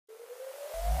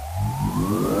And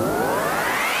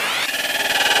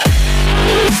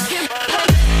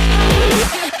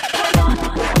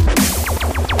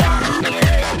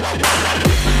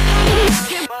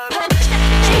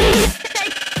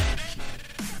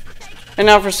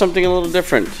now for something a little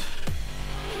different.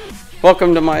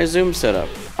 Welcome to my Zoom setup.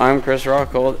 I'm Chris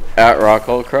Rockhold at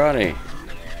Rockhold Karate.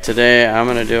 Today I'm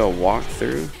going to do a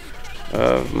walkthrough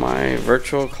of my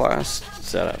virtual class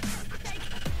setup.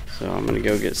 So I'm going to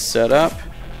go get set up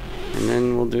and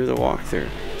then we'll do the walkthrough.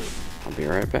 I'll be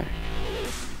right back.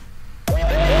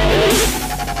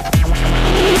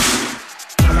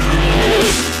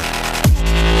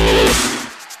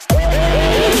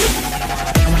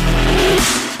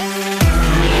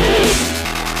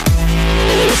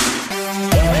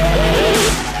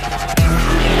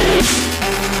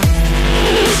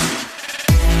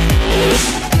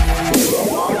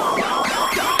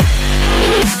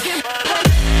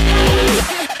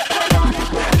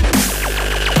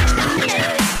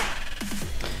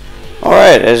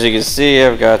 Alright, as you can see,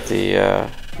 I've got the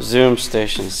Zoom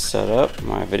station set up,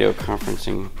 my video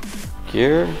conferencing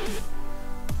gear.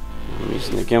 I'm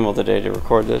using the gimbal today to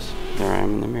record this. There I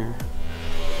am in the mirror.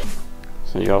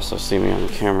 So you also see me on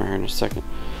the camera here in a second.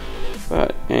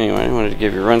 But anyway, I wanted to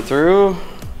give you a run through.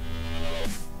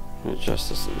 Adjust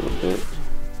this a little bit.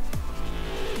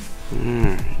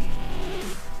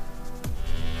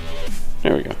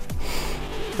 There we go.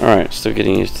 Alright, still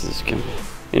getting used to this gimbal.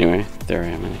 Anyway, there I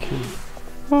am in the camera.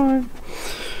 Alright.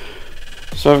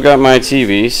 So I've got my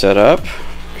TV set up.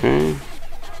 Okay.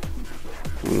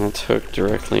 And that's hooked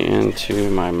directly into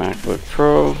my MacBook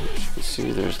Pro. As you can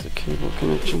see, there's the cable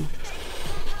connection.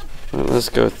 But let's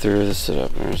go through the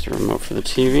setup. There's the remote for the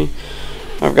TV.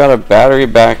 I've got a battery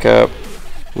backup.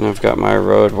 And I've got my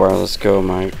Rode wireless Go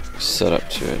mic set up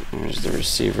to it. There's the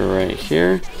receiver right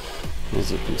here.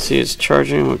 As you can see, it's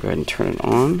charging. We'll go ahead and turn it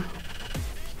on.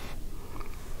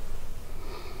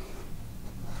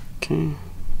 Okay,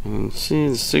 and see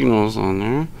the signals on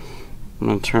there. I'm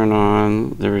going to turn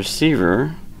on the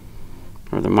receiver,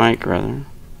 or the mic rather.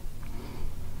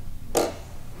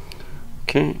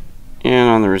 Okay, and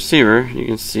on the receiver you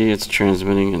can see it's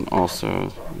transmitting and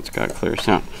also it's got clear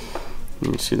sound. You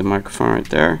can see the microphone right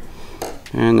there.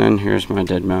 And then here's my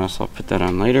dead mouse. I'll put that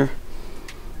on later.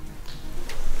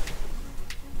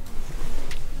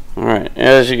 Alright,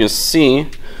 as you can see,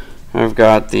 I've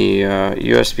got the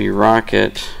USB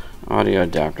Rocket audio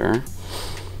adapter,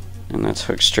 and that's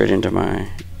hooked straight into my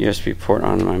USB port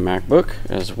on my MacBook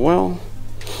as well.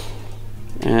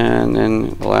 And then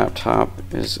the laptop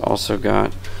is also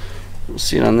got, you'll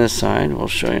see it on this side, we'll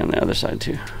show you on the other side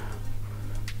too.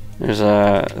 There's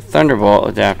a Thunderbolt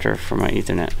adapter for my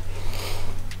Ethernet.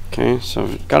 Okay, so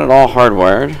I've got it all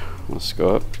hardwired. Let's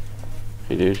go up.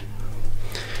 Hey dude.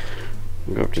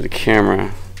 We'll go up to the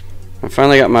camera. I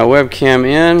finally got my webcam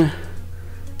in,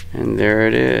 and there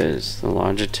it is, the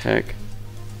Logitech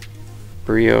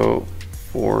Brio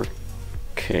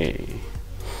 4K.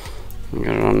 I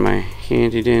got it on my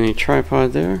handy dandy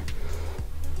tripod there.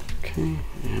 Okay,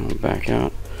 and we'll back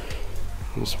out.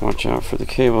 Let's watch out for the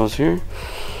cables here.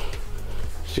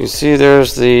 So you can see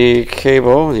there's the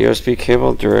cable, the USB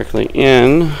cable directly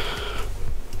in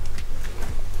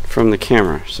from the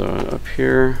camera. So up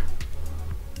here,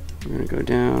 we're going to go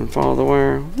down, follow the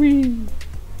wire, whee,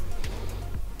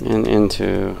 and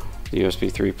into the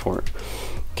USB 3 port.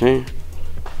 Okay,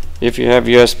 if you have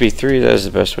USB 3, that is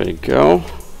the best way to go.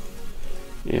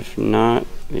 If not,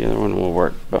 the other one will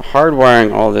work. But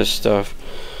hardwiring all this stuff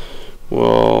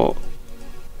will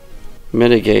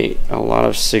mitigate a lot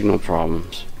of signal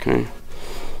problems. Okay,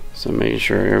 so making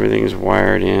sure everything's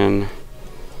wired in,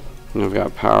 and I've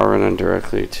got power running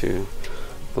directly to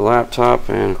the laptop,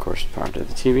 and of course power to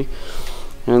the TV,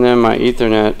 and then my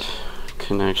Ethernet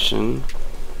connection.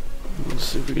 Let's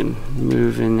see if we can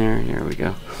move in there. Here we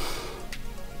go.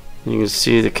 You can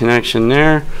see the connection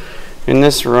there, and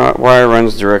this wire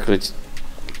runs directly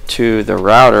to the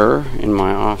router in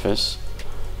my office,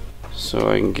 so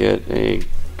I can get a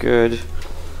good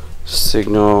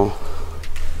signal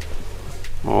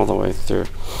all the way through.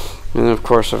 And of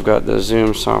course I've got the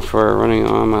Zoom software running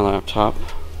on my laptop,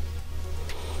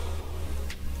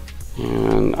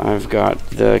 and I've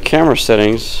got the camera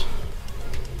settings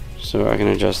so I can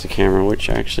adjust the camera, which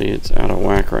actually it's out of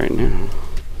whack right now,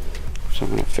 so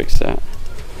I'm going to fix that.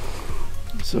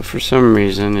 So for some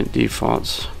reason it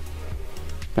defaults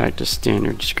back to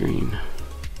standard screen.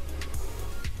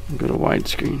 I'll go to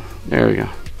widescreen. There we go.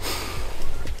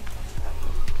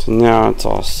 So now it's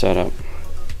all set up.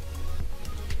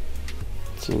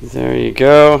 So there you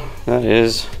go. That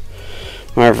is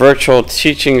my virtual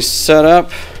teaching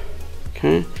setup.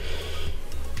 Okay.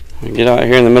 Get out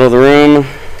here in the middle of the room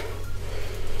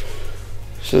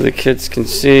so the kids can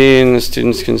see and the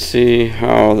students can see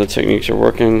how the techniques are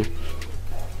working.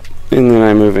 And then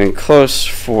I move in close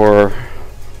for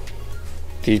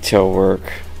detail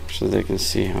work so they can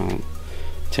see how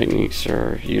techniques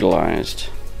are utilized.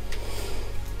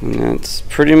 And that's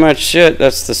pretty much it.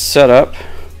 That's the setup.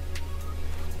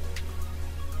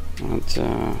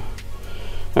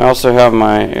 I also have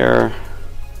my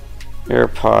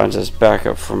AirPods as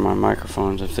backup for my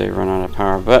microphones if they run out of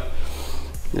power, but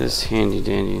this handy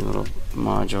dandy little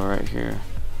module right here,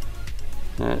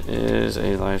 that is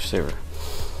a lifesaver.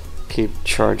 Keep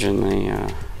charging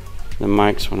the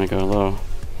mics when I go low.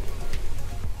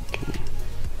 Okay.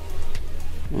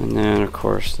 And then of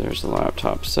course there's the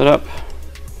laptop setup,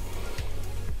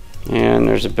 and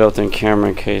there's a built-in camera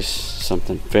in case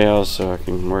something fails, so I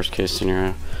can, worst case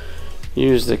scenario,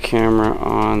 use the camera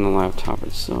on the laptop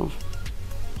itself.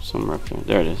 Somewhere up there.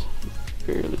 There it is.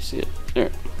 Barely see it.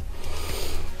 There.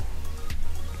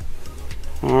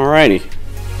 Alrighty.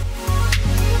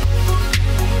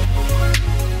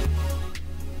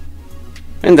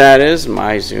 And that is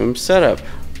my Zoom setup.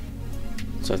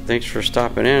 So thanks for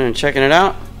stopping in and checking it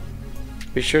out.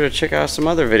 Be sure to check out some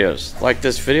other videos. Like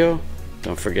this video.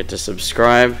 Don't forget to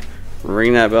subscribe.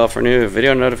 Ring that bell for new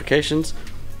video notifications.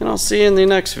 And I'll see you in the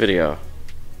next video.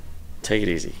 Take it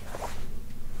easy.